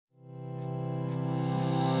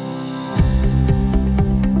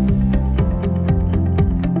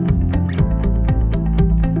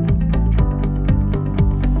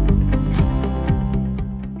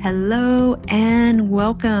Hello and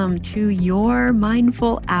welcome to Your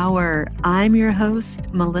Mindful Hour. I'm your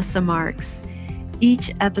host, Melissa Marks. Each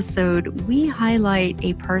episode, we highlight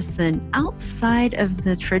a person outside of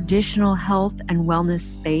the traditional health and wellness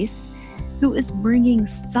space who is bringing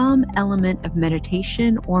some element of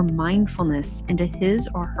meditation or mindfulness into his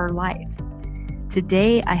or her life.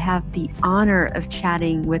 Today, I have the honor of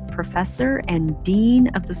chatting with Professor and Dean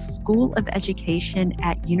of the School of Education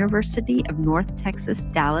at University of North Texas,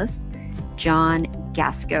 Dallas, John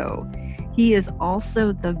Gasko. He is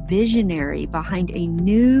also the visionary behind a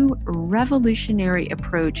new revolutionary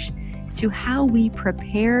approach to how we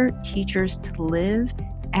prepare teachers to live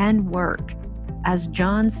and work, as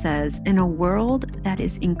John says, in a world that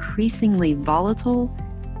is increasingly volatile,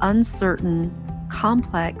 uncertain,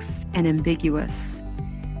 complex, and ambiguous.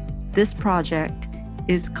 This project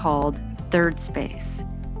is called Third Space.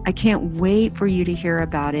 I can't wait for you to hear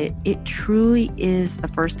about it. It truly is the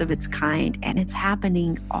first of its kind, and it's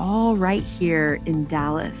happening all right here in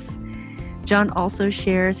Dallas. John also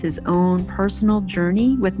shares his own personal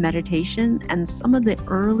journey with meditation and some of the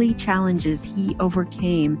early challenges he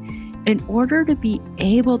overcame in order to be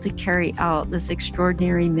able to carry out this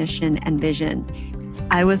extraordinary mission and vision.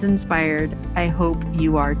 I was inspired. I hope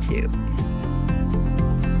you are too.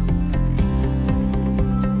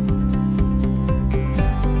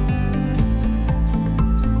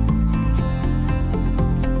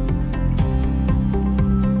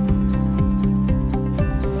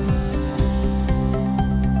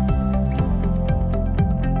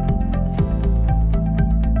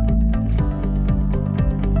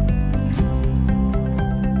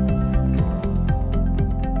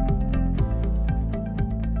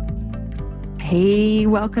 Hey,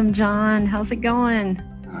 welcome, John. How's it going?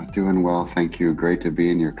 Doing well, thank you. Great to be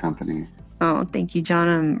in your company. Oh, thank you, John.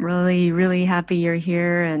 I'm really happy you're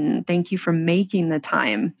here, and thank you for making the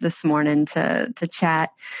time this morning to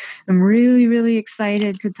chat. I'm really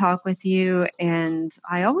excited to talk with you, and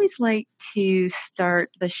I always like to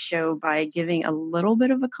start the show by giving a little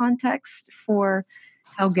bit of a context for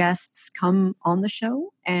how guests come on the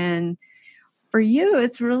show. And for you,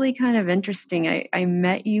 it's really kind of interesting. I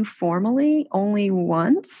met you formally only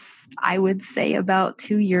once, I would say about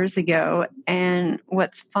 2 years ago. And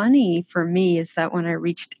what's funny for me is that when I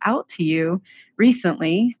reached out to you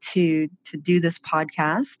recently to do this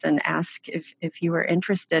podcast and ask if you were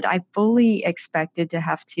interested, I fully expected to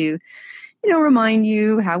have to remind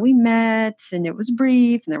you how we met, and it was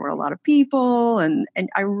brief and there were a lot of people. And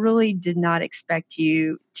I really did not expect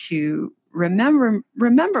you to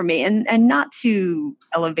remember me, and not to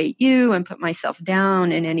elevate you and put myself down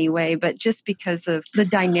in any way, but just because of the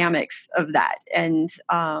dynamics of that. And,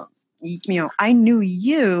 I knew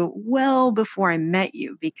you well before I met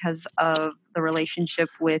you because of the relationship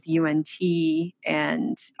with UNT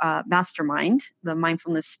and Mastermind, the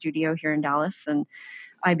mindfulness studio here in Dallas. And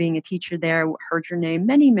I, being a teacher there, heard your name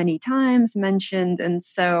many times mentioned. And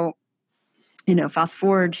so, fast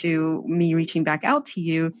forward to me reaching back out to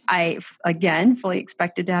you, I, again, fully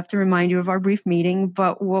expected to have to remind you of our brief meeting.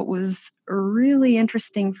 But what was really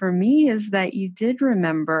interesting for me is that you did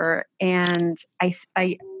remember. And I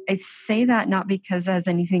say that not because it has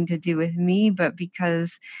anything to do with me, but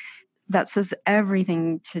because that says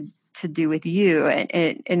everything to do with you.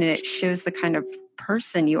 And it shows the kind of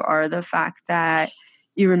person you are, the fact that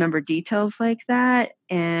you remember details like that.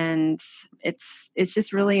 And it's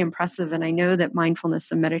just really impressive. And I know that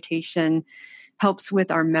mindfulness and meditation helps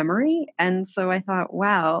with our memory. And so I thought,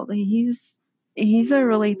 wow, he's a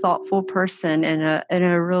really thoughtful person and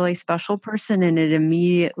a really special person. And it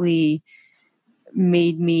immediately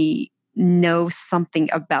made me know something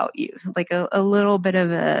about you, like a little bit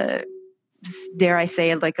of a, dare I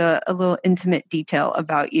say, like a little intimate detail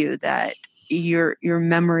about you, that your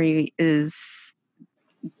memory is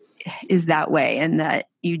that way and that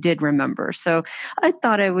you did remember. So I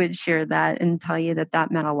thought I would share that and tell you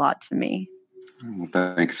that meant a lot to me. Well,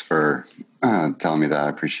 thanks for telling me that. I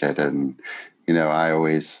appreciate it. And, I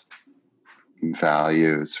always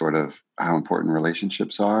value sort of how important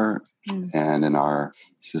relationships are. And in our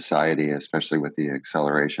society, especially with the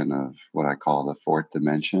acceleration of what I call the fourth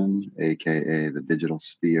dimension, aka the digital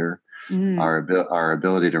sphere, our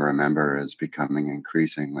ability to remember is becoming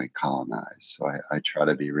increasingly colonized. So I try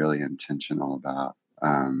to be really intentional about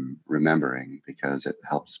remembering, because it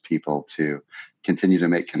helps people to continue to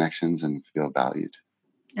make connections and feel valued.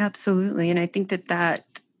 Absolutely. And I think that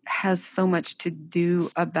has so much to do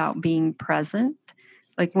about being present.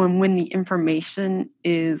 Like when the information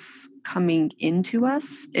is coming into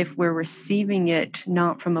us, if we're receiving it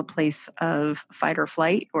not from a place of fight or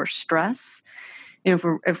flight or stress,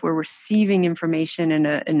 if we're receiving information in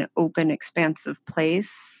an open, expansive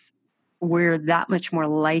place, we're that much more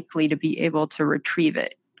likely to be able to retrieve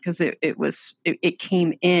it because it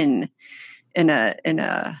came in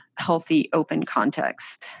a healthy, open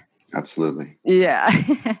context. Absolutely. Yeah.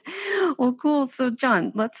 Well, cool. So,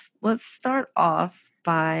 John, let's start off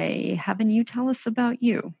by having you tell us about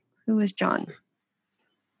you. Who is John?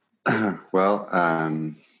 Well,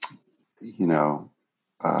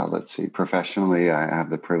 let's see. Professionally, I have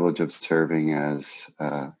the privilege of serving as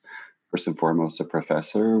first and foremost a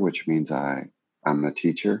professor, which means I'm a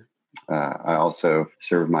teacher. I also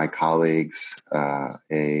serve my colleagues,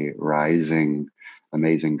 a rising,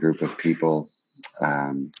 amazing group of people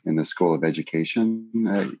in the School of Education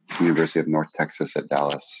at University of North Texas at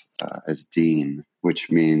Dallas as dean,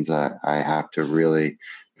 which means I have to really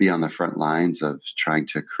be on the front lines of trying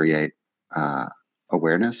to create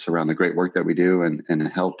awareness around the great work that we do and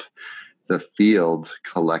help the field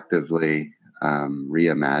collectively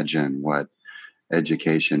reimagine what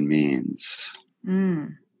education means.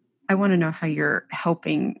 I want to know how you're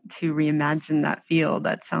helping to reimagine that field.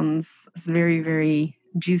 That sounds very, very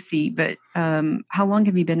juicy, but how long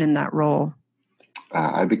have you been in that role?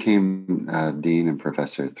 I became dean and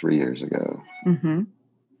professor 3 years ago. Mm-hmm.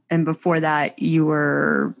 And before that, you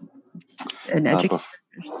were an educator?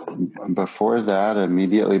 Before that,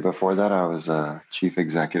 immediately before that, I was a chief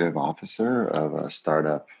executive officer of a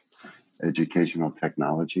startup educational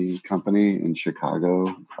technology company in Chicago,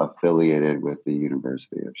 affiliated with the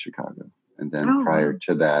University of Chicago. And then prior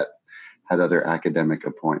to that, had other academic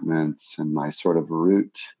appointments, and my sort of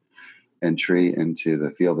route entry into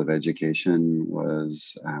the field of education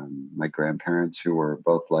was my grandparents, who were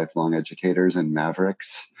both lifelong educators and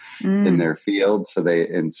mavericks in their field. So they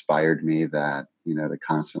inspired me that, to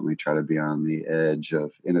constantly try to be on the edge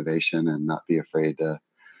of innovation and not be afraid to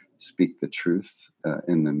speak the truth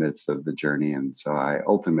in the midst of the journey. And so I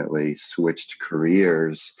ultimately switched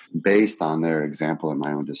careers based on their example and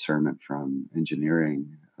my own discernment from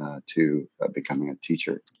engineering to becoming a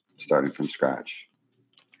teacher, starting from scratch.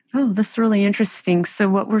 Oh, that's really interesting. So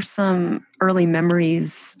what were some early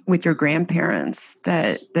memories with your grandparents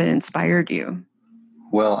that inspired you?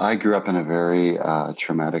 Well, I grew up in a very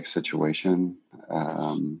traumatic situation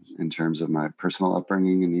in terms of my personal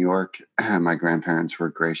upbringing in New York. My grandparents were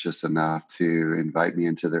gracious enough to invite me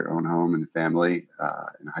into their own home and family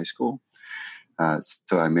in high school.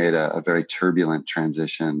 So I made a very turbulent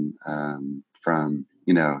transition from,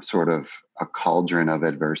 sort of a cauldron of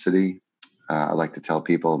adversity. I like to tell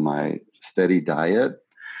people my steady diet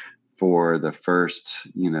for the first,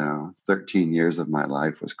 13 years of my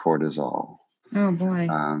life was cortisol. Oh, boy.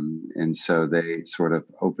 And so they sort of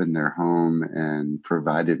opened their home and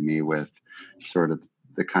provided me with sort of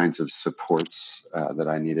the kinds of supports that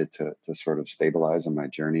I needed to sort of stabilize on my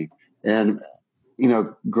journey. And,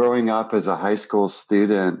 growing up as a high school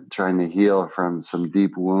student, trying to heal from some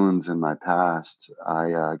deep wounds in my past,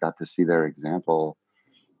 I got to see their example,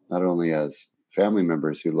 not only as family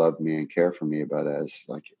members who loved me and care for me, but as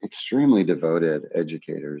like extremely devoted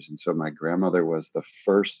educators. And so my grandmother was the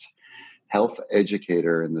first health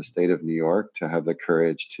educator in the state of New York to have the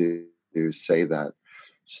courage to say that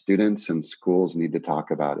students and schools need to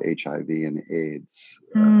talk about HIV and AIDS.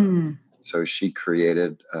 So she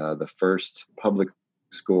created the first public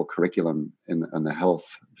school curriculum in the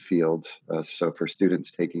health field. So for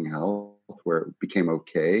students taking health, where it became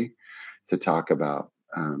okay to talk about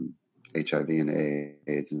HIV and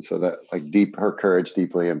AIDS. And so that her courage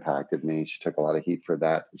deeply impacted me. She took a lot of heat for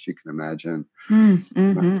that, as you can imagine.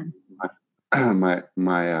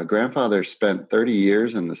 My grandfather spent 30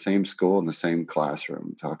 years in the same school, in the same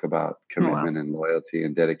classroom, talk about commitment and loyalty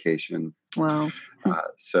and dedication. Wow.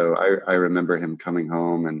 So I remember him coming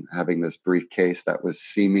home and having this briefcase that was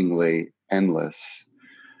seemingly endless.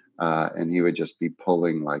 And he would just be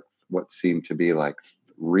pulling like what seemed to be like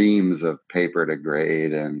reams of paper to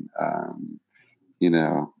grade. And,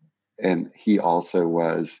 and he also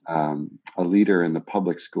was a leader in the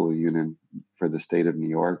public school union for the state of New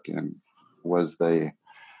York, and was the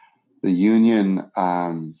union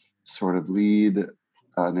sort of lead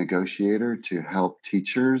negotiator to help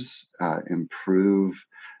teachers improve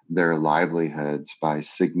their livelihoods by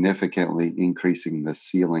significantly increasing the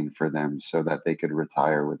ceiling for them so that they could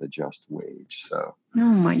retire with a just wage. So, oh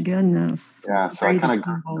my goodness. Yeah. So I kind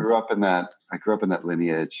of grew up in that. I grew up in that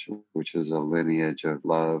lineage, which is a lineage of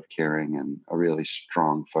love, caring, and a really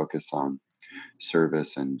strong focus on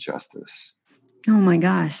service and justice. Oh my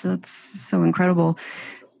gosh, that's so incredible.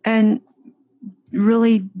 And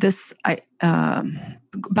really, I'm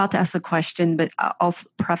about to ask a question, but I'll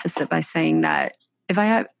preface it by saying that if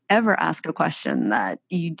I ever ask a question that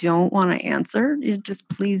you don't want to answer, you just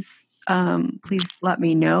please let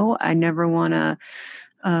me know. I never want to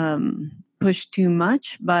push too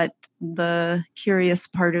much, but the curious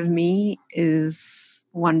part of me is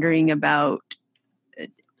wondering about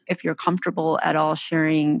if you're comfortable at all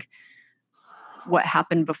sharing what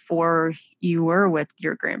happened before you were with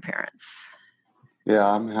your grandparents. Yeah,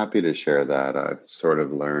 I'm happy to share that. I've sort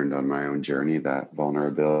of learned on my own journey that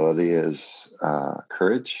vulnerability is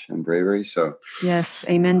courage and bravery. So Yes,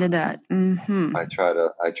 amen to that. Mm-hmm. I try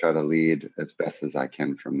to lead as best as I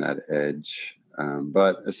can from that edge.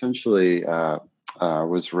 But essentially,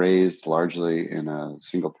 was raised largely in a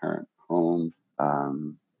single parent home.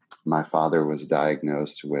 My father was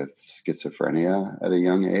diagnosed with schizophrenia at a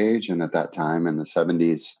young age, and at that time in the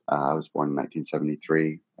 70s, I was born in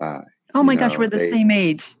 1973. Oh my gosh, we're the same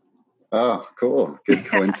age. Oh, cool. Good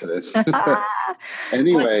coincidence. What?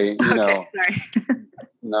 Anyway, Okay, sorry.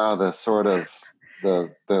 no, the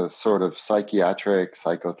sort of psychiatric,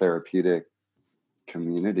 psychotherapeutic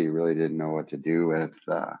community really didn't know what to do with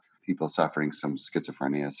people suffering some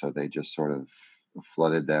schizophrenia. So they just sort of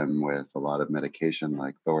flooded them with a lot of medication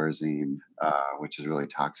like Thorazine, which is really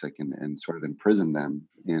toxic, and sort of imprisoned them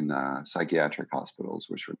in psychiatric hospitals,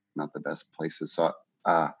 which were not the best places. So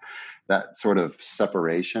that sort of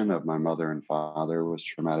separation of my mother and father was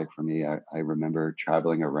traumatic for me. I remember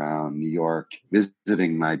traveling around New York,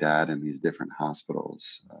 visiting my dad in these different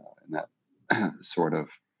hospitals, and that sort of,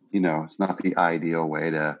 it's not the ideal way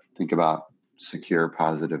to think about secure,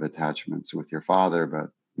 positive attachments with your father, but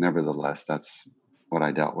nevertheless, that's what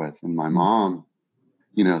I dealt with. And my mom,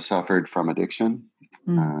 suffered from addiction.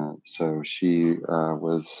 So she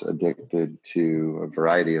was addicted to a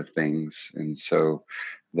variety of things. And so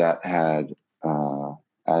that had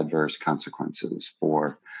adverse consequences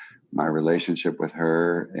for my relationship with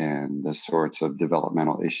her and the sorts of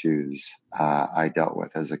developmental issues I dealt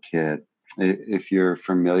with as a kid. If you're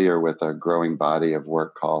familiar with a growing body of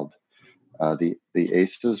work called the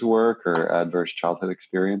ACEs work, or Adverse Childhood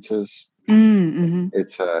Experiences,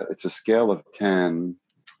 it's a scale of 10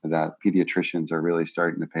 that pediatricians are really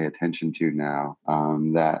starting to pay attention to now,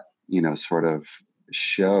 that, sort of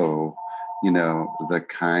show, the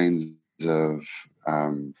kinds of,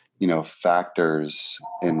 factors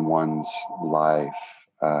in one's life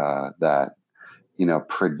that,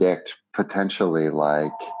 predict potentially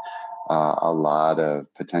like a lot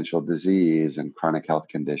of potential disease and chronic health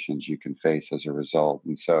conditions you can face as a result.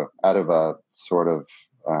 And so out of a sort of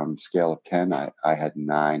scale of 10, I had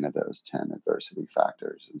 9 of those 10 adversity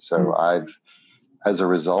factors. And so I've, as a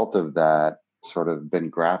result of that, sort of been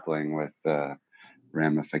grappling with the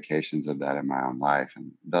ramifications of that in my own life.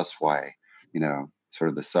 And thus why, sort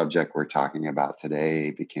of the subject we're talking about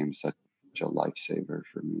today became such a lifesaver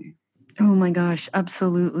for me. Oh my gosh,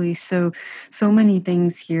 absolutely. So many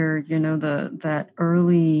things here, that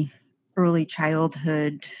early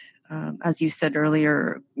childhood, as you said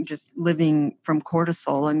earlier, just living from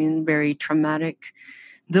cortisol. I mean, very traumatic,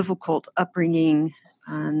 difficult upbringing.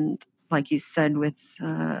 And like you said, with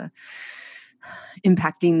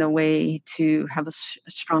impacting the way to have a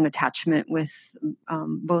strong attachment with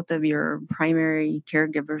both of your primary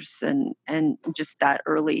caregivers, and just that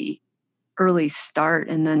early start.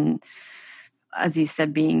 And then, as you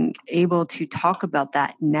said, being able to talk about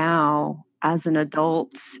that now as an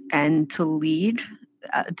adult, and to lead,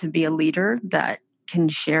 to be a leader that can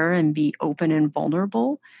share and be open and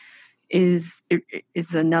vulnerable is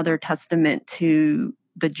another testament to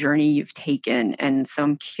the journey you've taken. And so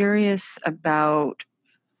I'm curious about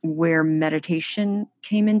where meditation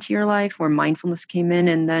came into your life, where mindfulness came in,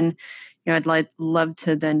 and then, I'd love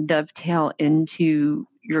to then dovetail into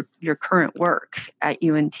your current work at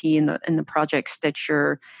UNT and the projects that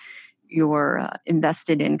you're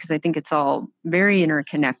invested in, because I think it's all very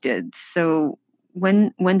interconnected. So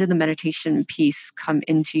when did the meditation piece come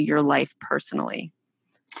into your life personally?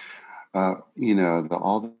 All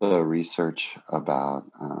the research about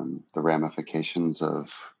the ramifications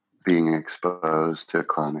of being exposed to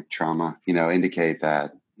chronic trauma, indicate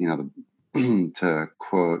that, to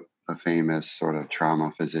quote a famous sort of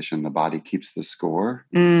trauma physician, the body keeps the score,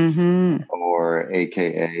 or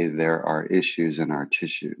AKA there are issues in our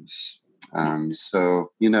tissues.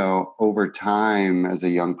 So, over time, as a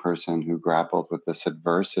young person who grappled with this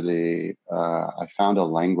adversity, I found a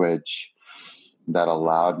language that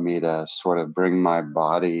allowed me to sort of bring my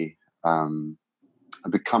body,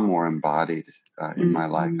 become more embodied in my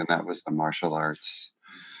life. And that was the martial arts.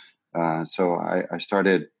 So I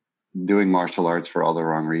started doing martial arts for all the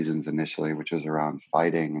wrong reasons initially, which was around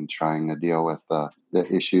fighting and trying to deal with the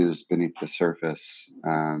issues beneath the surface.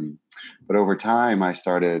 But over time, I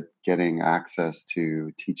started getting access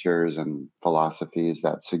to teachers and philosophies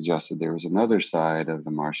that suggested there was another side of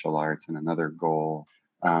the martial arts and another goal.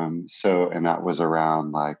 And that was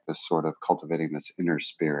around like this sort of cultivating this inner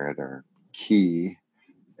spirit or ki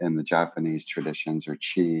in the Japanese traditions, or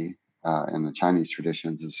chi in the Chinese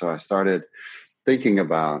traditions. And so I started thinking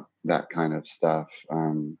about that kind of stuff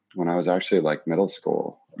when I was actually like middle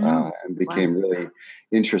school, and became really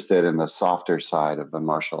interested in the softer side of the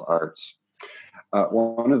martial arts.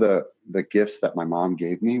 One of the gifts that my mom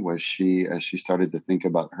gave me was as she started to think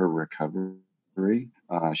about her recovery,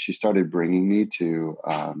 she started bringing me to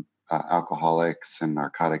Alcoholics and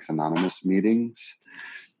Narcotics Anonymous meetings.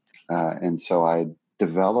 And so I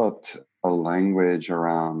developed a language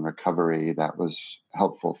around recovery that was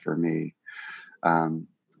helpful for me.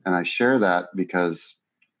 And I share that because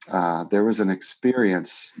there was an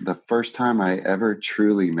experience, the first time I ever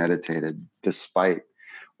truly meditated, despite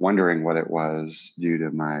wondering what it was due to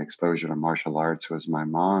my exposure to martial arts, was my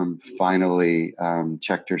mom finally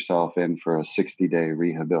checked herself in for a 60-day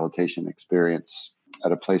rehabilitation experience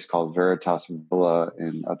at a place called Veritas Villa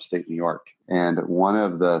in upstate New York. And one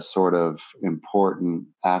of the sort of important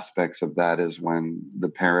aspects of that is when the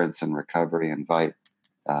parents in recovery invite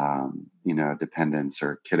dependents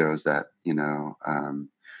or kiddos that,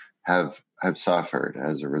 have suffered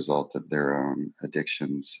as a result of their own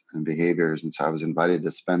addictions and behaviors. And so I was invited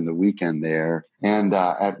to spend the weekend there. And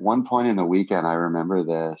at one point in the weekend, I remember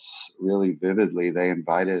this really vividly. They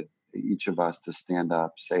invited each of us to stand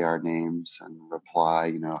up, say our names, and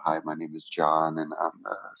reply, hi, my name is John, and I'm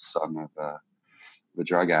the son of a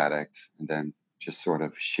drug addict, and then just sort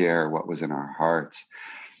of share what was in our hearts.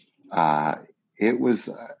 It was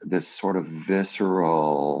this sort of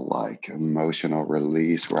visceral, like emotional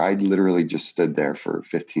release where I literally just stood there for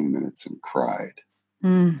 15 minutes and cried.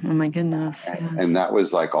 Oh my goodness. Yes. And that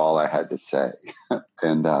was like all I had to say.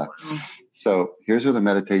 And so here's where the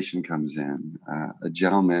meditation comes in. A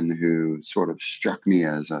gentleman who sort of struck me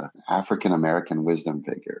as an African-American wisdom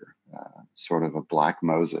figure, sort of a Black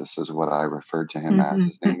Moses is what I referred to him as.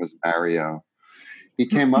 His name was Mario. He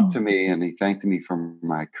came up to me and he thanked me for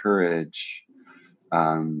my courage.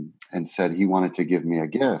 And said he wanted to give me a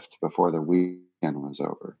gift before the weekend was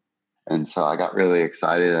over. And so I got really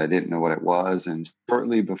excited. I didn't know what it was. And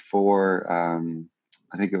shortly before,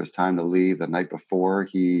 I think it was time to leave, the night before,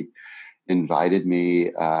 he invited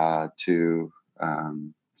me to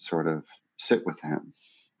sort of sit with him.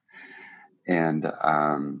 And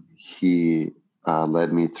he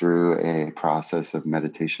led me through a process of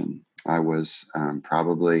meditation. I was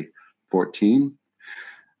probably 14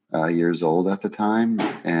 years old at the time,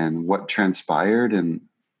 and what transpired in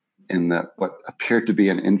that what appeared to be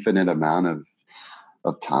an infinite amount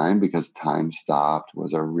of time, because time stopped,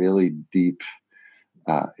 was a really deep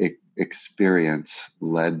experience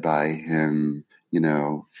led by him,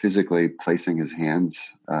 physically placing his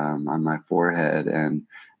hands on my forehead and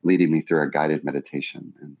leading me through a guided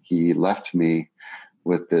meditation. And he left me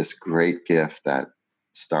with this great gift that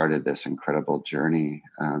started this incredible journey,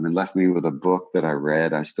 and left me with a book that I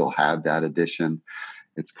read. I still have that edition.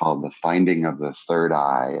 It's called The Finding of the Third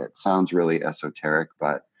Eye. It sounds really esoteric,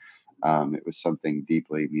 but it was something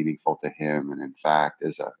deeply meaningful to him, and in fact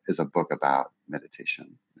is a book about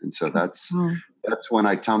meditation. And so that's when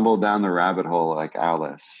I tumbled down the rabbit hole like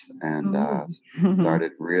Alice, and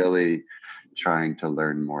started really trying to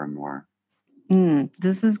learn more and more.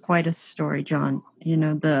 This is quite a story, John.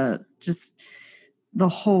 The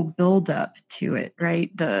whole buildup to it,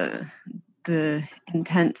 right? The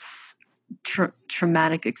intense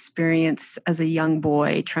traumatic experience as a young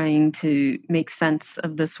boy trying to make sense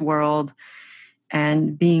of this world,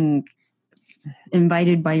 and being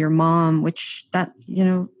invited by your mom, which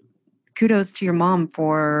kudos to your mom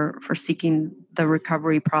for seeking the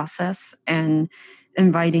recovery process and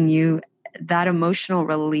inviting you. That emotional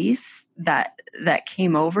release that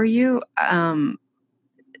came over you,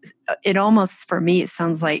 it almost, for me, it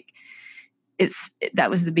sounds like that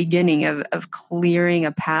was the beginning of clearing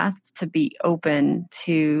a path to be open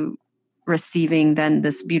to receiving then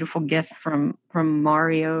this beautiful gift from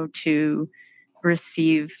Mario, to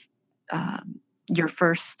receive your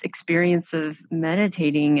first experience of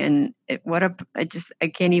meditating. And I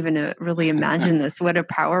can't even really imagine this. What a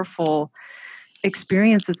powerful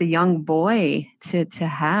experience as a young boy to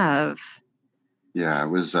have. Yeah, it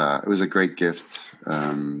was a great gift,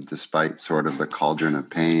 despite sort of the cauldron of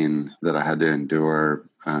pain that I had to endure.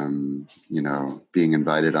 Being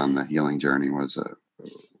invited on the healing journey was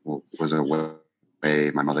a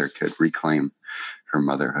way my mother could reclaim her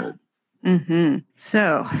motherhood.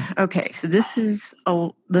 So, okay, so this is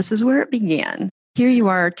where it began. here you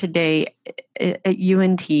are today at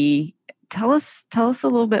UNT. Tell us a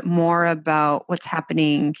little bit more about what's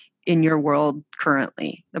happening in your world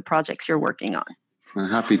currently, the projects you're working on. I'm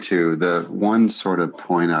happy to. The one sort of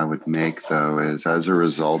point I would make, though, is as a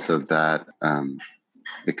result of that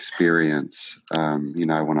experience,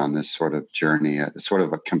 I went on this sort of journey,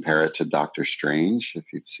 compare it to Doctor Strange, if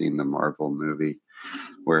you've seen the Marvel movie,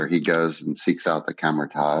 where he goes and seeks out the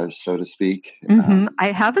camouflage, so to speak. Mm-hmm.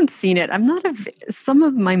 I haven't seen it. I'm not some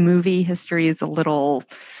of my movie history is a little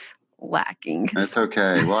lacking. That's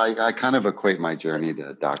okay. Well, I kind of equate my journey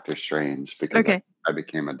to Doctor Strange because I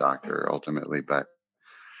became a doctor ultimately. But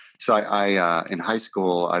so I in high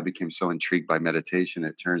school, I became so intrigued by meditation.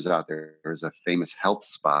 It turns out there was a famous health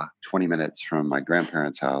spa 20 minutes from my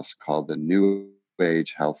grandparents' house called the New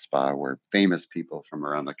Age Health Spa, where famous people from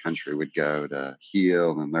around the country would go to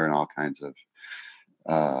heal and learn all kinds of,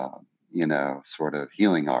 sort of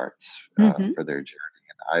healing arts for their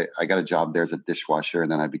journey. I got a job there as a dishwasher,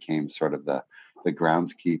 and then I became sort of the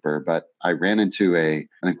groundskeeper. But I ran into an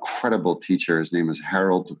incredible teacher. His name was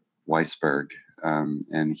Harold Weisberg.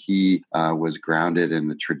 And he was grounded in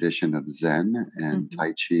the tradition of Zen and Tai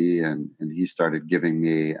Chi. And he started giving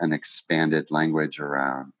me an expanded language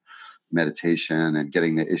around meditation and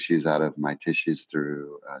getting the issues out of my tissues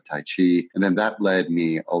through Tai Chi. And then that led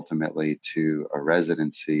me ultimately to a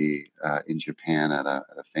residency in Japan at a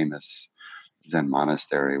famous Zen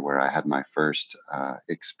monastery where I had my first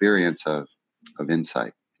experience of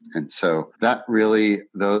insight. And so that really,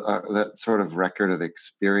 that sort of record of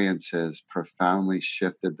experiences profoundly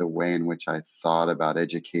shifted the way in which I thought about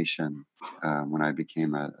education when I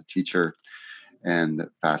became a teacher. And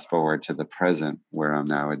fast forward to the present, where I'm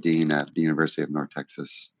now a dean at the University of North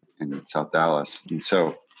Texas in South Dallas. And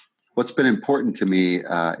so what's been important to me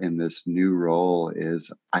in this new role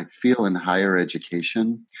is I feel in higher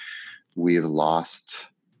education, we've lost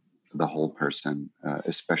the whole person,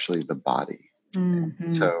 especially the body.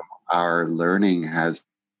 Mm-hmm. So our learning has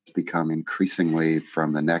become increasingly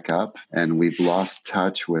from the neck up, and we've lost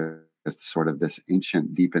touch with sort of this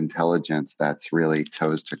ancient deep intelligence that's really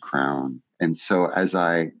toes to crown. And so as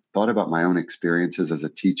I thought about my own experiences as a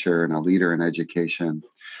teacher and a leader in education,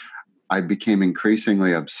 I became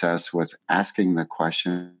increasingly obsessed with asking the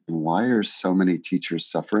question, why are so many teachers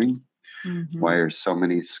suffering? Mm-hmm. Why are so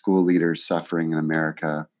many school leaders suffering in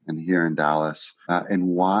America and here in Dallas? And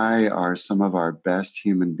why are some of our best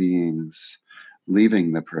human beings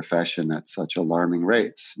leaving the profession at such alarming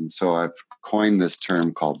rates? And so I've coined this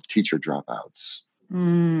term called teacher dropouts.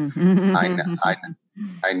 Mm-hmm.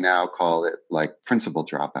 I now call it like principal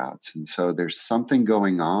dropouts. And so there's something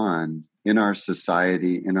going on in our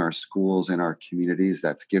society, in our schools, in our communities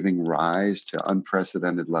that's giving rise to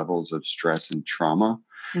unprecedented levels of stress and trauma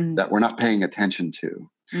that we're not paying attention to.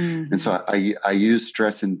 Mm-hmm. And so I use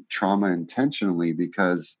stress and trauma intentionally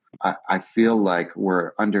because I feel like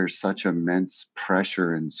we're under such immense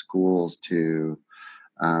pressure in schools to,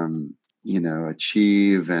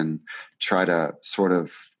 achieve and try to sort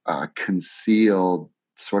of conceal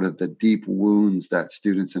sort of the deep wounds that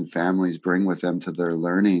students and families bring with them to their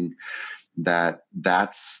learning,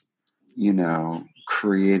 that's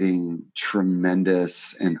creating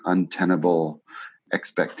tremendous and untenable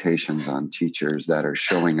expectations on teachers that are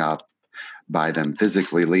showing up by them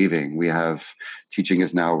physically leaving. We have teaching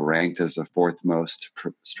is now ranked as the fourth most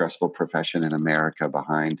stressful profession in America,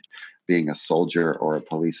 behind being a soldier or a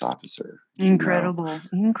police officer. Incredible.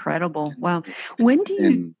 Wow. When do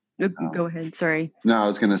you go ahead? Sorry. No, I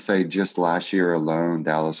was going to say just last year alone,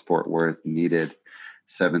 Dallas-Fort Worth needed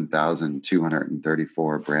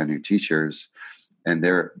 7,234 brand new teachers. And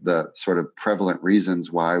the sort of prevalent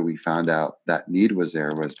reasons why we found out that need was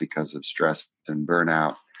there was because of stress and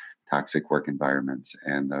burnout, toxic work environments,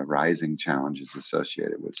 and the rising challenges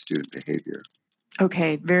associated with student behavior.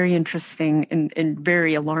 Okay, very interesting and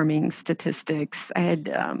very alarming statistics. I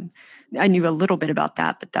knew a little bit about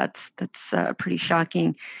that, but that's pretty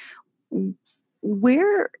shocking. At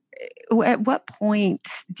what point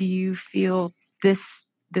do you feel this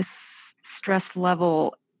stress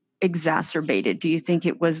level exacerbated? Do you think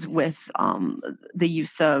it was with the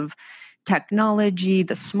use of technology,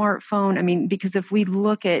 the smartphone? I mean, because if we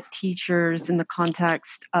look at teachers in the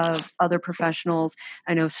context of other professionals,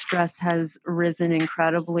 I know stress has risen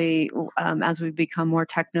incredibly as we've become more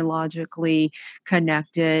technologically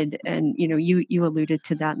connected. And you alluded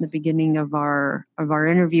to that in the beginning of our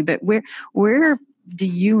interview. But where do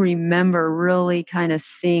you remember really kind of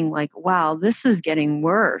seeing like, wow, this is getting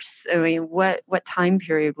worse? I mean, what time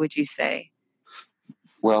period would you say?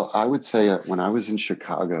 Well, I would say when I was in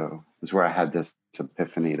Chicago is where I had this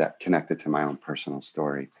epiphany that connected to my own personal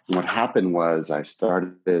story. And what happened was I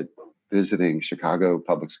started visiting Chicago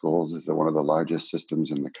public schools is one of the largest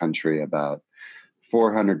systems in the country, about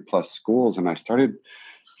 400 plus schools. And I started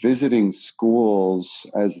visiting schools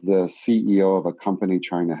as the CEO of a company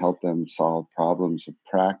trying to help them solve problems of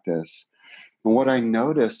practice. And what I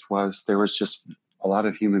noticed was there was just a lot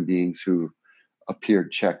of human beings who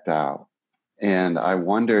appeared checked out. And I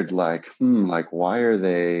wondered, like, why are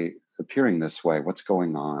they appearing this way? What's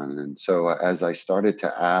going on? And so as I started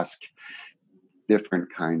to ask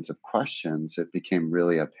different kinds of questions, it became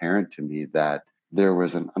really apparent to me that there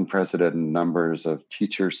was an unprecedented numbers of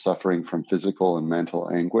teachers suffering from physical and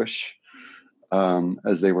mental anguish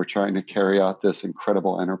as they were trying to carry out this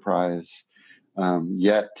incredible enterprise.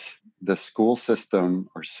 Yet the school system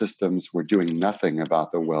or systems were doing nothing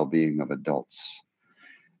about the well-being of adults.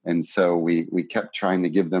 And so we kept trying to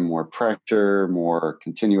give them more pressure, more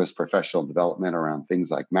continuous professional development around things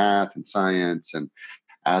like math and science, and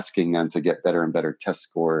asking them to get better and better test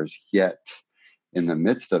scores. Yet in the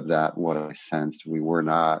midst of that, what I sensed, we were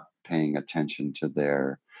not paying attention to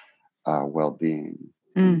their well-being.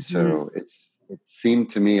 And so it seemed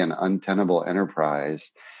to me an untenable enterprise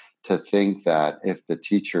to think that if the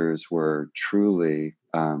teachers were truly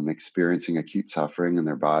experiencing acute suffering in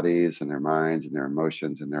their bodies and their minds and their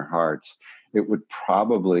emotions and their hearts, it would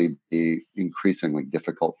probably be increasingly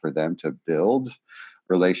difficult for them to build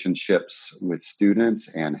relationships with students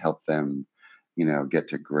and help them, get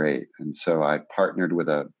to grade. And so I partnered with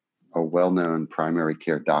a well-known primary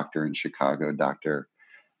care doctor in Chicago, Dr.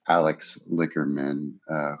 Alex Lickerman,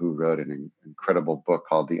 who wrote an incredible book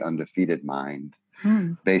called The Undefeated Mind,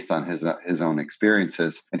 based on his own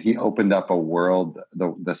experiences. And he opened up a world,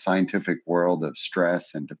 the scientific world of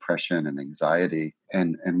stress and depression and anxiety.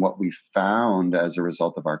 And what we found as a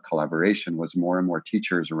result of our collaboration was more and more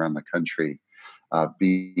teachers around the country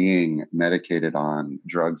being medicated on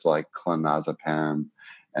drugs like clonazepam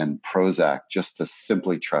and Prozac just to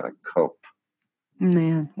simply try to cope.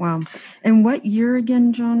 Man, wow. And what year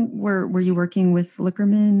again, John, were you working with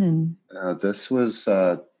Lickerman? And this was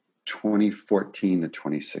 2014 to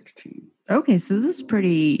 2016. Okay, so this is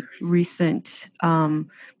pretty recent.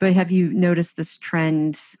 But have you noticed this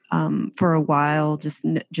trend for a while? Just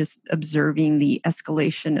observing the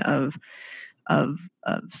escalation of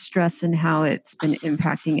stress and how it's been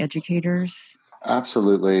impacting educators.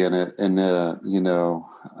 Absolutely,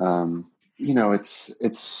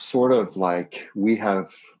 it's sort of like we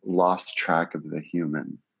have lost track of the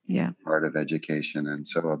human part of education, and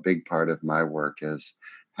so a big part of my work is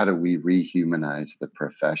how do we rehumanize the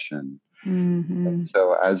profession. And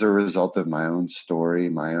so as a result of my own story,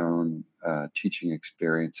 my own teaching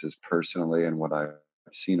experiences personally, and what I've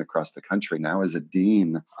seen across the country now as a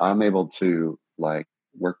dean, I'm able to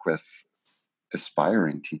work with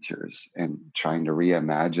aspiring teachers and trying to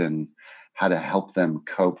reimagine how to help them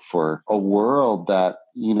cope for a world that,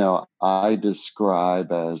 I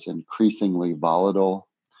describe as increasingly volatile,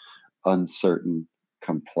 uncertain,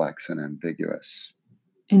 complex, and ambiguous.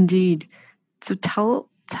 Indeed. So tell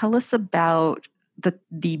us about the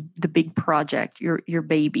big project, your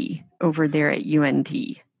baby over there at UNT.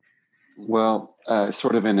 Well,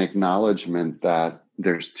 sort of an acknowledgement that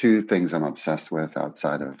there's two things I'm obsessed with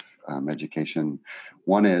outside of education.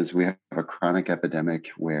 One is we have a chronic epidemic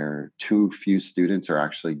where too few students are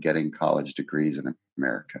actually getting college degrees in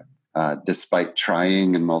America. Despite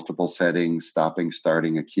trying in multiple settings, stopping,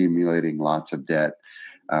 starting, accumulating lots of debt,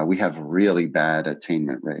 we have really bad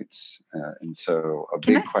attainment rates. And so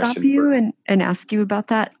Can I stop you and ask you about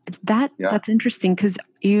that? That's interesting because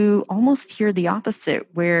you almost hear the opposite,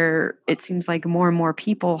 where it seems like more and more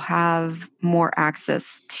people have more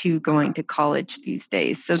access to going to college these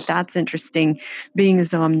days. So that's interesting, being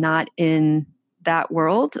as though I'm not in that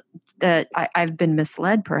world, that I've been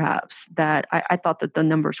misled perhaps, that I thought that the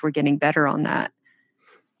numbers were getting better on that.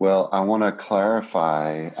 Well, I want to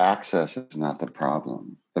clarify, access is not the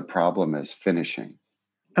problem. The problem is finishing.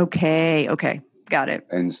 Okay. Got it.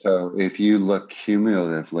 And so if you look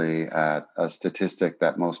cumulatively at a statistic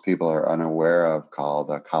that most people are unaware of called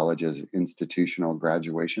a college's institutional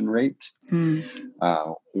graduation rate,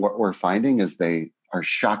 what we're finding is they are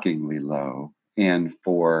shockingly low. And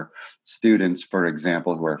for students, for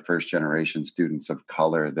example, who are first generation students of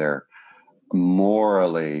color, they're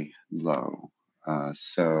morally low.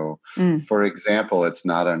 For example, it's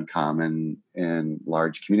not uncommon in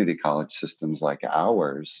large community college systems like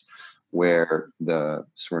ours, where the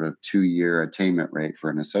sort of 2-year attainment rate for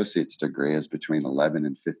an associate's degree is between 11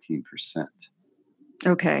 and 15%.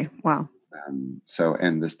 Okay. Wow.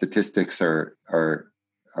 And the statistics are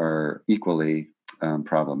are equally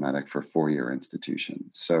problematic for four-year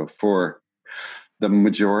institutions. So for the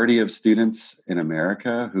majority of students in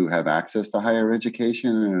America who have access to higher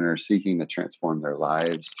education and are seeking to transform their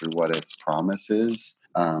lives through what its promise is,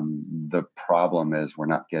 the problem is we're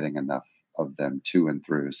not getting enough of them to and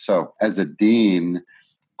through. So as a dean,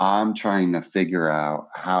 I'm trying to figure out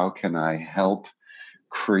how can I help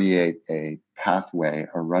create a pathway,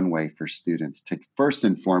 a runway for students to first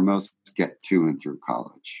and foremost get to and through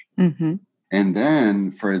college. Mm-hmm. And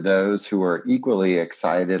then for those who are equally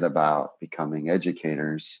excited about becoming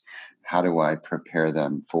educators, how do I prepare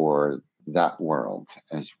them for that world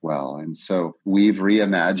as well? And so we've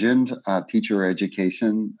reimagined teacher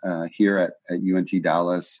education here at UNT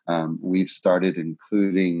Dallas. We've started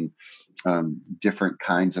including different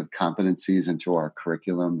kinds of competencies into our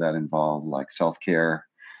curriculum that involve like self-care,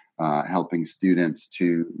 helping students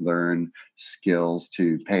to learn skills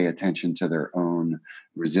to pay attention to their own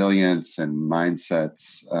resilience and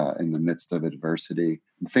mindsets in the midst of adversity.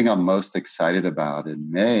 The thing I'm most excited about,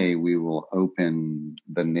 in May, we will open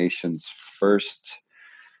the nation's first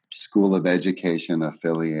School of Education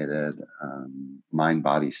affiliated mind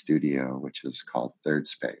body studio, which is called Third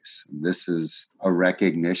Space. And this is a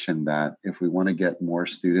recognition that if we want to get more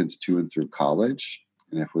students to and through college,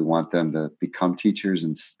 and if we want them to become teachers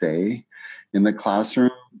and stay in the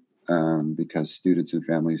classroom, because students and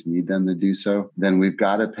families need them to do so, then we've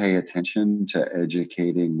got to pay attention to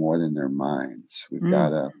educating more than their minds. We've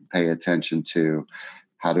got to pay attention to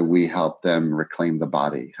how do we help them reclaim the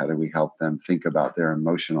body? How do we help them think about their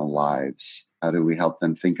emotional lives? How do we help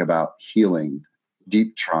them think about healing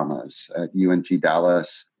deep traumas? At UNT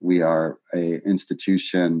Dallas, we are an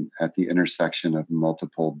institution at the intersection of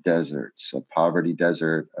multiple deserts, a poverty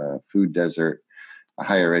desert, a food desert, a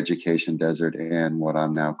higher education desert, and what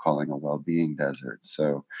I'm now calling a well-being desert.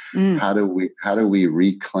 So how do we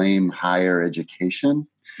reclaim higher education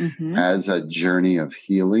as a journey of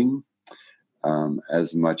healing,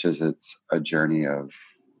 as much as it's a journey of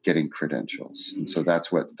getting credentials? And so that's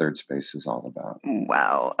what Third Space is all about.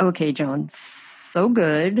 Wow. Okay, John. So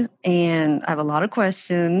good. And I have a lot of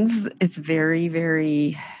questions. It's very,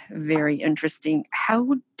 very, very interesting.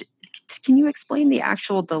 Can you explain the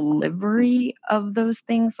actual delivery of those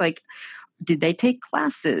things? Like, did they take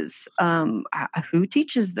classes? Who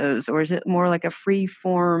teaches those? Or is it more like a free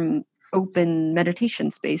form open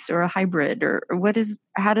meditation space or a hybrid? Or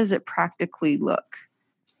how does it practically look?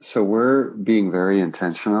 So we're being very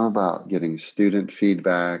intentional about getting student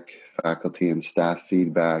feedback, faculty and staff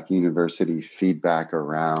feedback, university feedback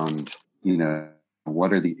around,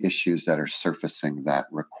 what are the issues that are surfacing that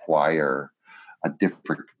require a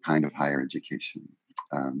different kind of higher education.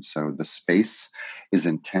 So the space is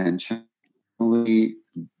intentionally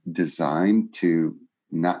designed to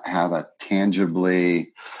not have a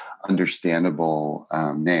tangibly understandable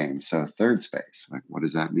name. So Third Space, like, what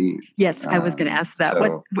does that mean? Yes, I was going to ask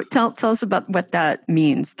that. Tell us about what that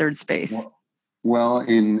means, Third Space. Well,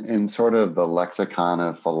 in sort of the lexicon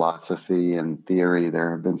of philosophy and theory, there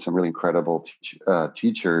have been some really incredible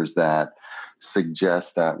teachers that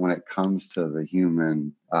suggest that when it comes to the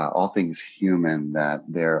human, all things human, that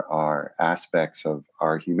there are aspects of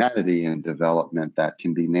our humanity and development that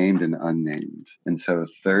can be named and unnamed. And so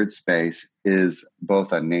Third Space is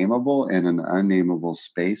both a nameable and an unnameable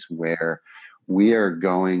space where we are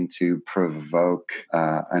going to provoke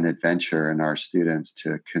an adventure in our students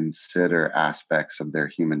to consider aspects of their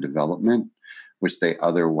human development, which they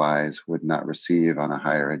otherwise would not receive on a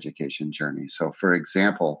higher education journey. So, for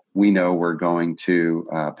example, we know we're going to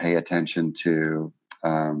pay attention to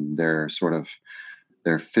their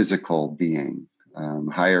physical being.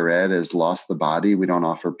 Higher ed has lost the body. We don't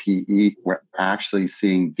offer PE. We're actually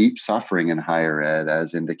seeing deep suffering in higher ed,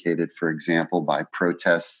 as indicated, for example, by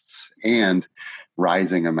protests and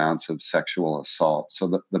rising amounts of sexual assault. So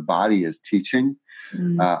the body is teaching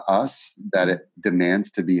us that it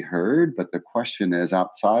demands to be heard. But the question is,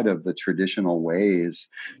 outside of the traditional ways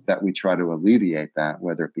that we try to alleviate that,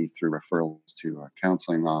 whether it be through referrals to a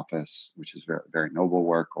counseling office, which is very, very noble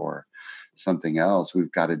work, or something else,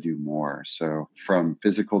 we've got to do more. So from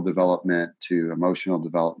physical development to emotional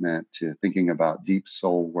development to thinking about deep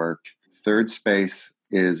soul work, Third Space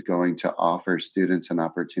is going to offer students an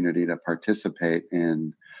opportunity to participate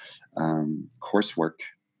in coursework,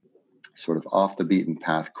 sort of off the beaten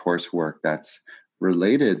path coursework that's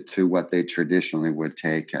related to what they traditionally would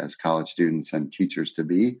take as college students and teachers to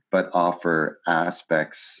be, but offer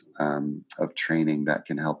aspects of training that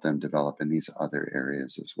can help them develop in these other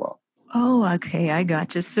areas as well. Oh, okay. I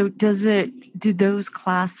gotcha. So do those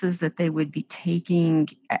classes that they would be taking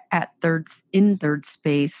in Third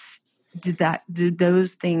Space, do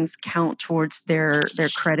those things count towards their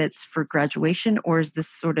credits for graduation, or is this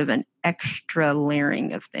sort of an extra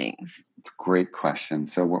layering of things? Great question.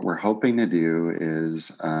 So what we're hoping to do is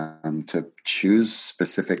to choose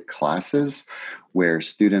specific classes where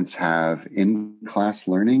students have in-class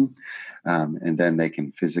learning, and then they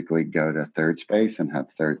can physically go to third space and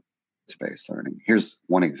have third space learning. Here's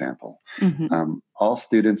one example. Mm-hmm. All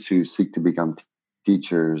students who seek to become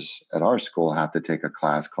teachers at our school have to take a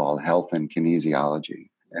class called Health and Kinesiology.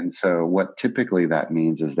 And so what typically that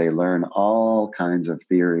means is they learn all kinds of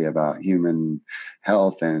theory about human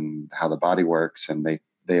health and how the body works. And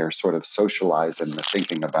they are sort of socialized in the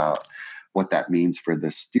thinking about what that means for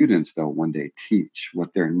the students they'll one day teach.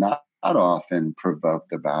 What they're not often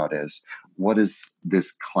provoked about is, what does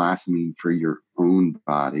this class mean for your own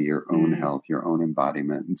body, your own health, your own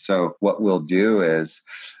embodiment? And so what we'll do is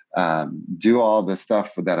do all the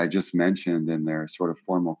stuff that I just mentioned in their sort of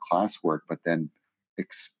formal classwork, but then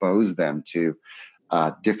expose them to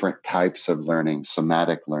different types of learning,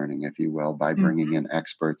 somatic learning, if you will, by bringing in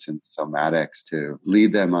experts in somatics to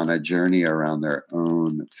lead them on a journey around their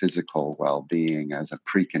own physical well-being as a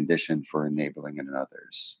precondition for enabling in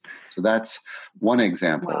others. So that's one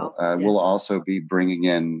example. Wow. We'll also be bringing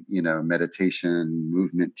in, meditation,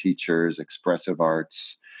 movement teachers, expressive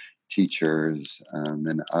arts teachers,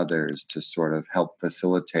 and others to sort of help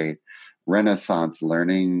facilitate Renaissance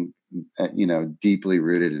learning, deeply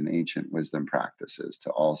rooted in ancient wisdom practices, to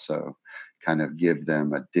also kind of give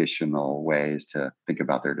them additional ways to think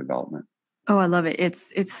about their development. Oh, I love it.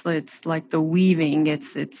 It's like the weaving.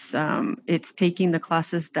 It's taking the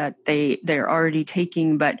classes that they're already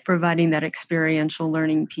taking, but providing that experiential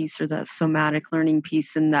learning piece or that somatic learning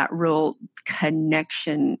piece and that real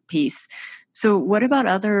connection piece. So what about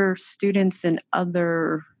other students in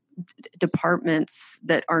other departments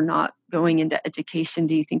that are not going into education?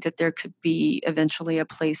 Do you think that there could be eventually a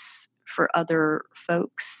place for other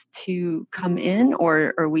folks to come in,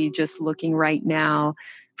 or are we just looking right now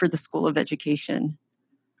for the School of Education?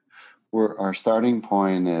 Our starting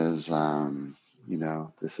point is,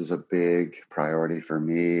 this is a big priority for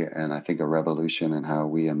me, and I think a revolution in how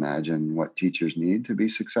we imagine what teachers need to be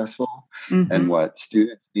successful and what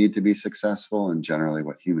students need to be successful, and generally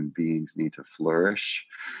what human beings need to flourish.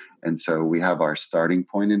 And so we have our starting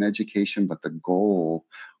point in education, but the goal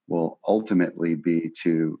will ultimately be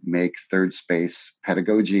to make third space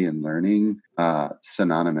pedagogy and learning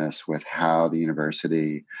synonymous with how the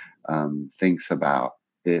university thinks about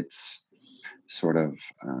its sort of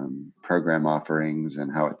program offerings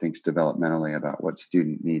and how it thinks developmentally about what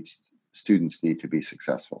students need to be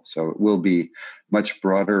successful. So it will be much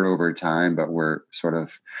broader over time, but we're sort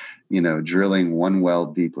of, drilling one well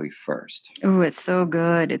deeply first. Oh, it's so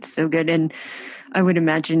good. It's so good. And I would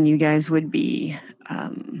imagine you guys would be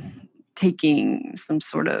taking some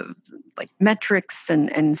sort of like metrics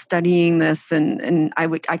and studying this. And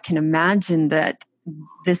I can imagine that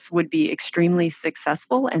this would be extremely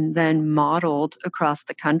successful and then modeled across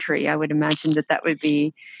the country. I would imagine that would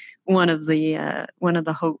be one of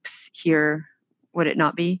the hopes here. Would it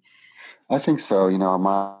not be? I think so.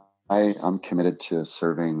 I'm committed to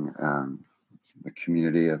serving the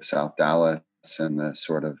community of South Dallas and the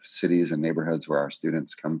sort of cities and neighborhoods where our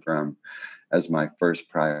students come from as my first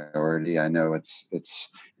priority. I know it's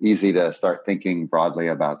easy to start thinking broadly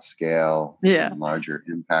about scale and larger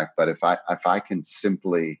impact, but if I can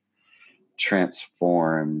simply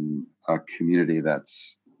transform a community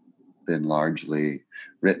that's been largely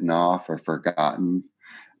written off or forgotten,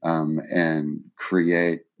 and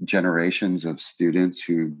create generations of students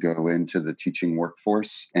who go into the teaching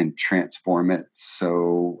workforce and transform it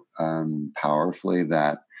so powerfully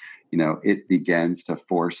that it begins to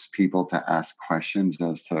force people to ask questions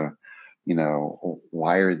as to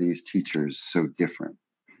why are these teachers so different?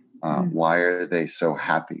 Why are they so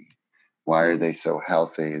happy? Why are they so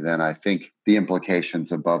healthy? Then I think the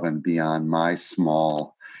implications above and beyond my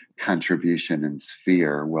small contribution and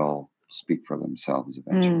sphere will speak for themselves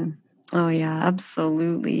eventually. Oh yeah,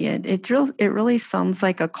 absolutely. It really sounds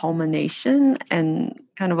like a culmination and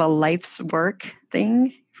kind of a life's work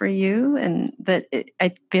thing for you, and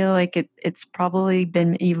I feel like it's probably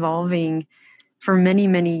been evolving for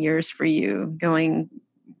many years for you, going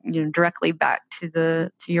directly back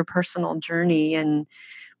to your personal journey and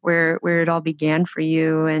where it all began for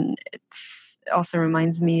you. And it also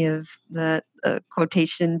reminds me of the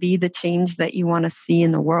quotation, "Be the change that you want to see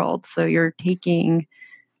in the world." So you're taking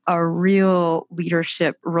a real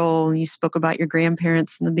leadership role. You spoke about your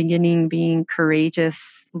grandparents in the beginning being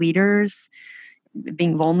courageous leaders,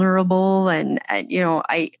 being vulnerable, and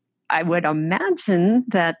I would imagine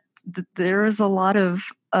that there's a lot of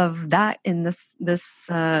of that in this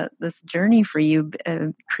journey for you,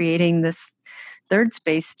 creating this third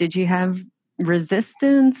space? Did you have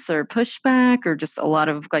resistance or pushback, or just a lot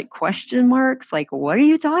of like question marks? Like, what are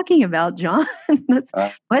you talking about, John?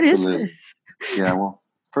 What is Absolutely. this? Yeah, well,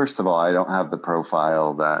 first of all, I don't have the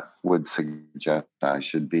profile that would suggest I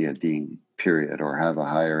should be a dean, period, or have a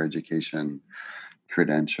higher education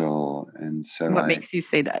credential. And so What makes you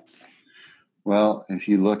say that? Well, if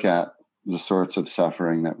you look at the sorts of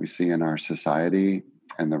suffering that we see in our society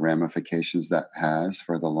and the ramifications that has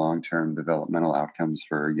for the long-term developmental outcomes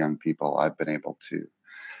for young people, I've been able to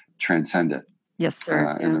transcend it. Yes,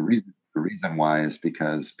 sir. And the reason why is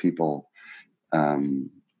because people,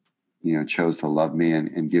 chose to love me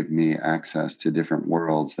and give me access to different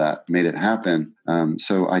worlds that made it happen.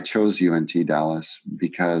 So I chose UNT Dallas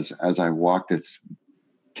because as I walked its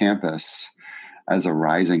campus as a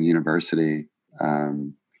rising university,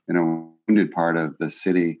 in a wounded part of the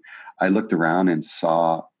city, I looked around and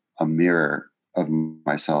saw a mirror of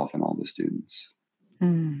myself and all the students,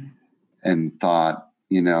 and thought,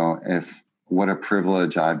 if what a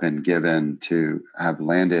privilege I've been given to have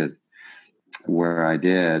landed where I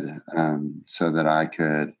did, so that I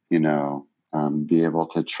could, be able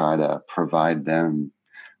to try to provide them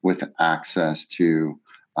with access to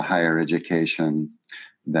a higher education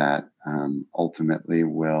that ultimately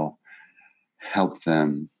will help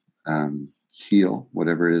them heal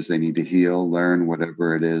whatever it is they need to heal, learn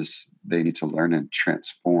whatever it is they need to learn, and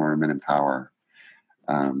transform and empower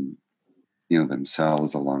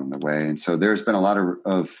themselves along the way. And so there's been a lot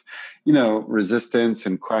of resistance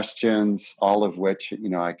and questions, all of which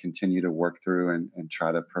I continue to work through and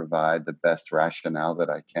try to provide the best rationale that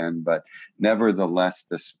I can. But nevertheless,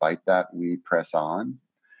 despite that, we press on.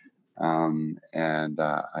 And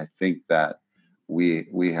I think that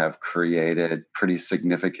we have created pretty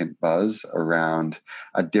significant buzz around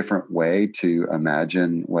a different way to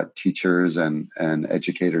imagine what teachers and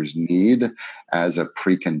educators need as a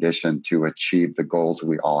precondition to achieve the goals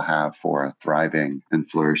we all have for a thriving and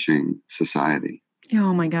flourishing society.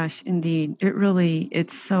 Oh my gosh, indeed.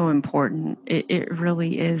 It's so important. It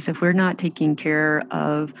really is. If we're not taking care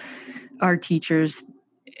of our teachers,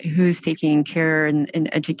 who's taking care and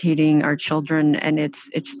educating our children? And it's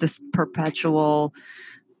this perpetual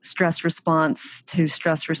stress response to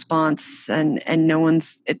stress response, and no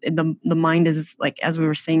one's the mind is, like, as we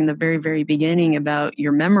were saying in the very, very beginning about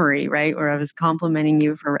your memory, right, where I was complimenting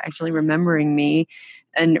you for actually remembering me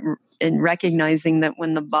and recognizing that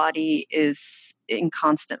when the body is in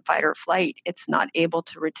constant fight or flight, it's not able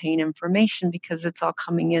to retain information because it's all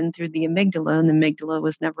coming in through the amygdala, and the amygdala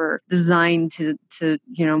was never designed to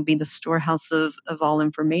be the storehouse of all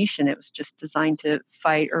information. It was just designed to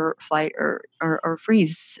fight or flight or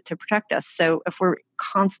freeze to protect us. So if we're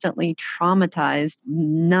constantly traumatized,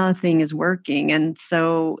 nothing is working. And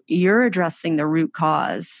so you're addressing the root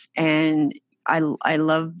cause. And I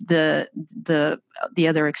love the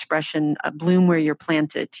other expression, bloom where you're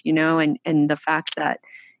planted, and the fact that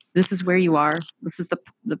this is where you are. This is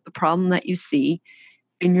the problem that you see,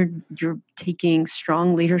 and you're taking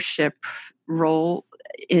strong leadership role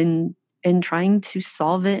in trying to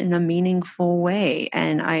solve it in a meaningful way.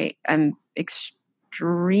 And I'm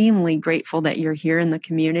extremely grateful that you're here in the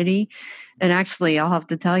community. And actually, I'll have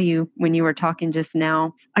to tell you, when you were talking just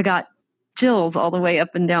now, I got chills all the way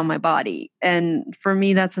up and down my body. And for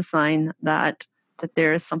me, that's a sign that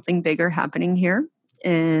there is something bigger happening here.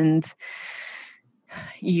 And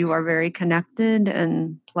you are very connected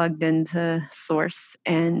and plugged into source.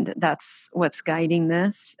 And that's what's guiding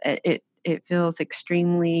this. It feels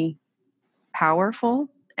extremely powerful.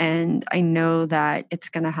 And I know that it's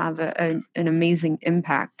going to have an amazing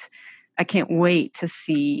impact. I can't wait to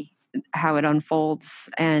see how it unfolds.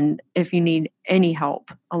 And if you need any help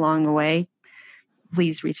along the way,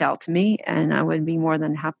 please reach out to me, and I would be more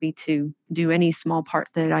than happy to do any small part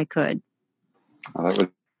that I could. Well, that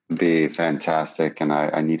would be fantastic, and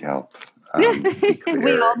I need help.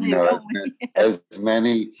 We all do. As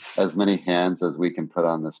many hands as we can put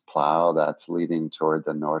on this plow that's leading toward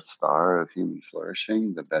the North Star of human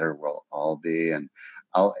flourishing, the better we'll all be. And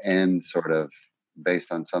I'll end sort of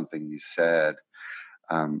based on something you said.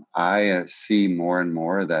 I see more and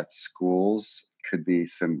more that schools could be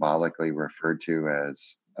symbolically referred to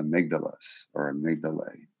as amygdalas or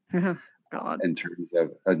amygdalae. God. In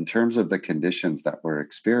terms of the conditions that we're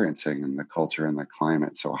experiencing in the culture and the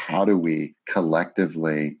climate. So how do we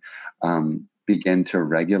collectively begin to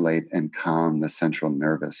regulate and calm the central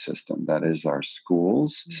nervous system that is our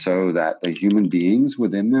schools, so that the human beings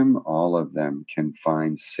within them, all of them, can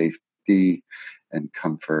find safety and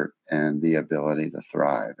comfort and the ability to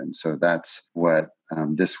thrive. And so that's what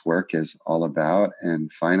this work is all about.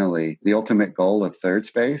 And finally, the ultimate goal of Third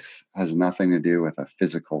Space has nothing to do with a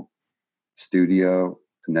physical studio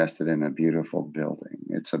nested in a beautiful building.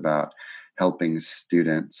 It's about helping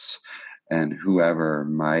students and whoever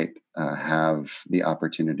might have the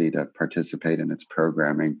opportunity to participate in its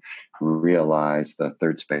programming realize the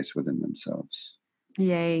third space within themselves.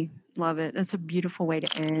 Yay. Love it. That's a beautiful way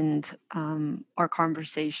to end our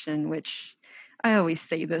conversation, which I always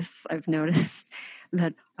say this, I've noticed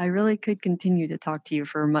that I really could continue to talk to you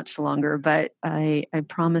for much longer, but I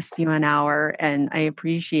promised you an hour, and I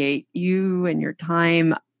appreciate you and your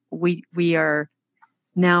time. We are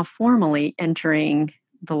now formally entering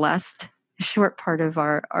the last short part of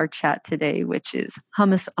our chat today, which is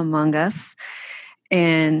Hummus Among Us.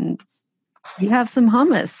 And you have some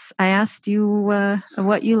hummus. I asked you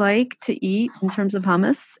what you like to eat in terms of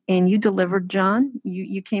hummus, and you delivered, John.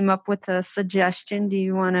 You came up with a suggestion. Do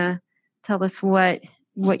you want to tell us what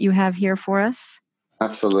you have here for us?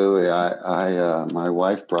 Absolutely. My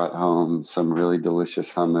wife brought home some really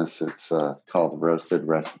delicious hummus. It's called roasted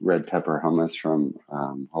red pepper hummus from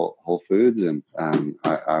Whole Foods, and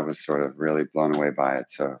I was sort of really blown away by it.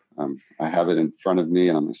 So I have it in front of me,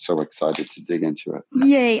 and I'm so excited to dig into it.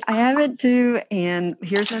 Yay! I have it too. And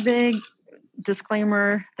here's a big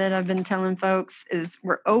disclaimer that I've been telling folks: is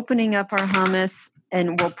we're opening up our hummus,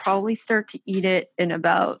 and we'll probably start to eat it in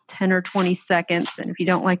about 10 or 20 seconds. And if you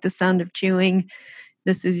don't like the sound of chewing,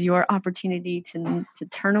 this is your opportunity to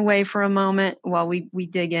turn away for a moment while we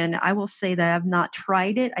dig in. I will say that I've not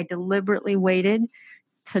tried it. I deliberately waited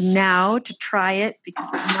to now to try it because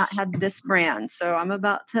I've not had this brand. So I'm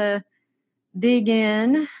about to dig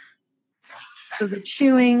in. So the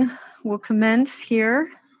chewing will commence here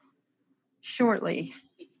shortly.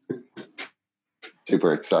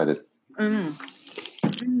 Super excited.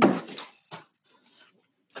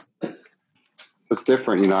 It's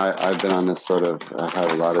different. I've been on this sort of, I've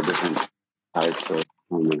had a lot of different types of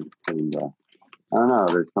hummus, and I don't know,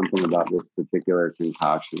 there's something about this particular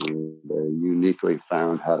concoction where they uniquely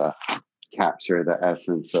found how to capture the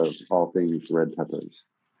essence of all things red peppers.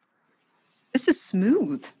 This is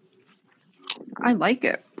smooth. I like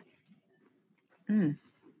it.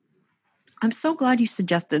 I'm so glad you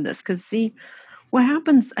suggested this because, see, what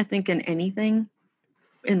happens, I think, in anything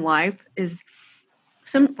in life is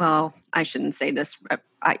I shouldn't say this.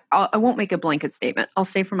 I won't make a blanket statement. I'll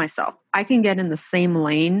say for myself, I can get in the same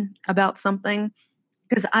lane about something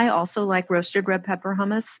because I also like roasted red pepper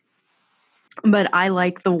hummus, but I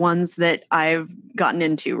like the ones that I've gotten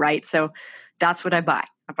into, right? So that's what I buy.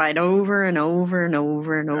 I buy it over and over and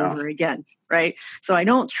over and over again, right? So I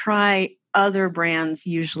don't try other brands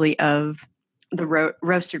usually of the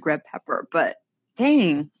roasted red pepper, but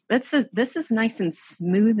dang, this is nice and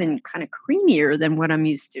smooth and kind of creamier than what I'm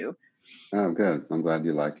used to. Oh, good. I'm glad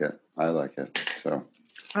you like it. I like it. So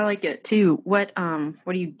I like it too. What are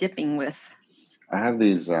you dipping with? I have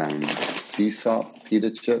these sea salt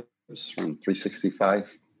pita chips from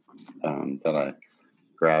 365 that I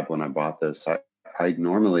grabbed when I bought this. I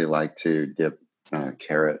normally like to dip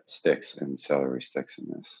carrot sticks and celery sticks in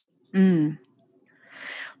this.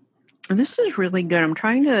 This is really good. I'm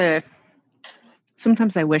trying to.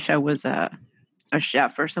 Sometimes I wish I was a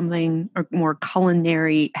chef or something, or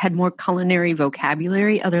had more culinary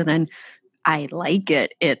vocabulary other than I like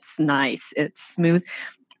it. It's nice. It's smooth.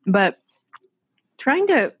 But trying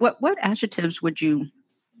to, what adjectives would you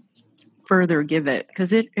further give it?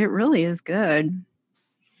 Because it really is good.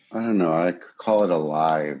 I don't know. I call it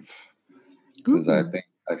alive because I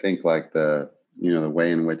think like the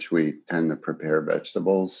way in which we tend to prepare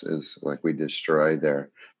vegetables is like we destroy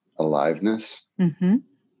their aliveness. Mm-hmm.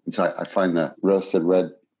 And so I find the roasted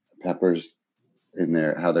red peppers in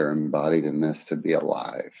there, how they're embodied in this, to be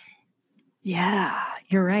alive. Yeah,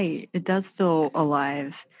 you're right. It does feel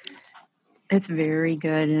alive. It's very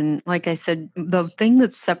good. And like I said, the thing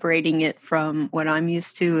that's separating it from what I'm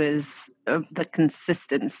used to is the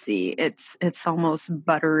consistency. It's almost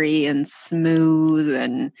buttery and smooth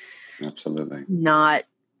and absolutely not,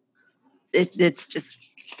 it's just,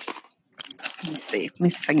 let me see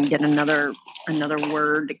if I can get another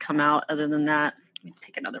word to come out other than that. Let me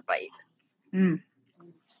take another bite.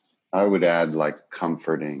 I would add like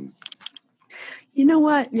comforting. You know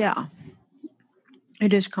what? Yeah,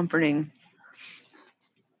 it is comforting.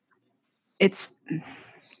 It's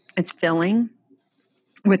filling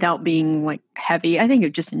without being like heavy. I think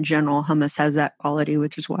it just in general, hummus has that quality,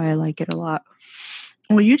 which is why I like it a lot.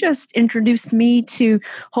 Well, you just introduced me to a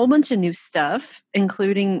whole bunch of new stuff,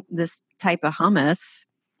 including this type of hummus.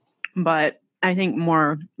 But I think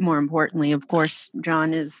more importantly, of course,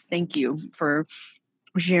 John, is thank you for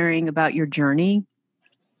sharing about your journey,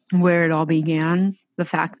 where it all began. The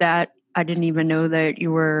fact that I didn't even know that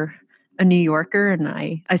you were a New Yorker, and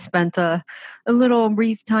I spent a little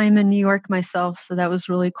brief time in New York myself, so that was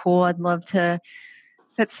really cool. I'd love to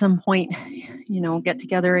at some point, get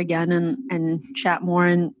together again and chat more.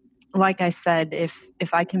 And like I said,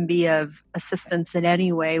 if I can be of assistance in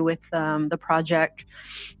any way with the project,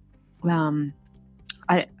 I'm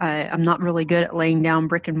not really good at laying down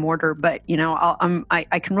brick and mortar, but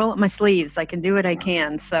I can roll up my sleeves. I can do what I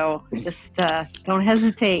can. So just don't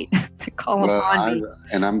hesitate to call upon me.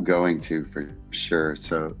 And I'm going to for sure.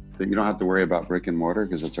 So that you don't have to worry about brick and mortar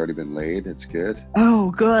because it's already been laid. It's good.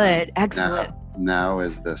 Oh, good. Excellent. Now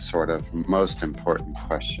is the sort of most important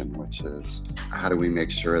question, which is how do we make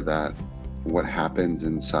sure that what happens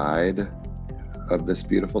inside of this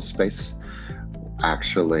beautiful space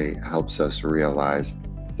actually helps us realize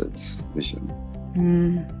its vision?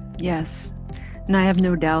 Yes. And I have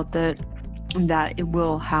no doubt that it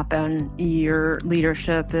will happen. Your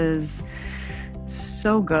leadership is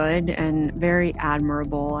so good and very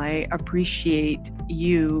admirable. I appreciate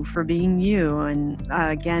you for being you. And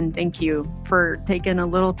again, thank you for taking a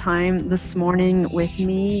little time this morning with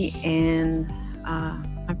me, and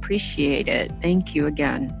appreciate it. Thank you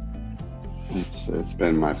again. It's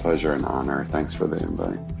been my pleasure and honor. Thanks for the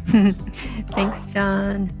invite. Thanks,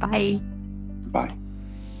 John. Bye. Bye.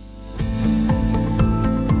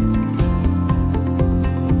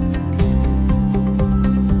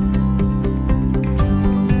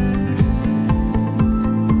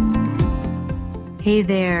 Hey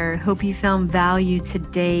there, hope you found value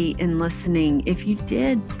today in listening. If you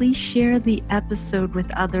did, please share the episode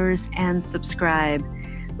with others and subscribe.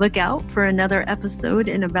 Look out for another episode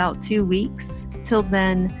in about 2 weeks. Till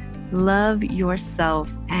then, love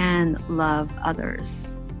yourself and love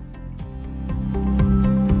others.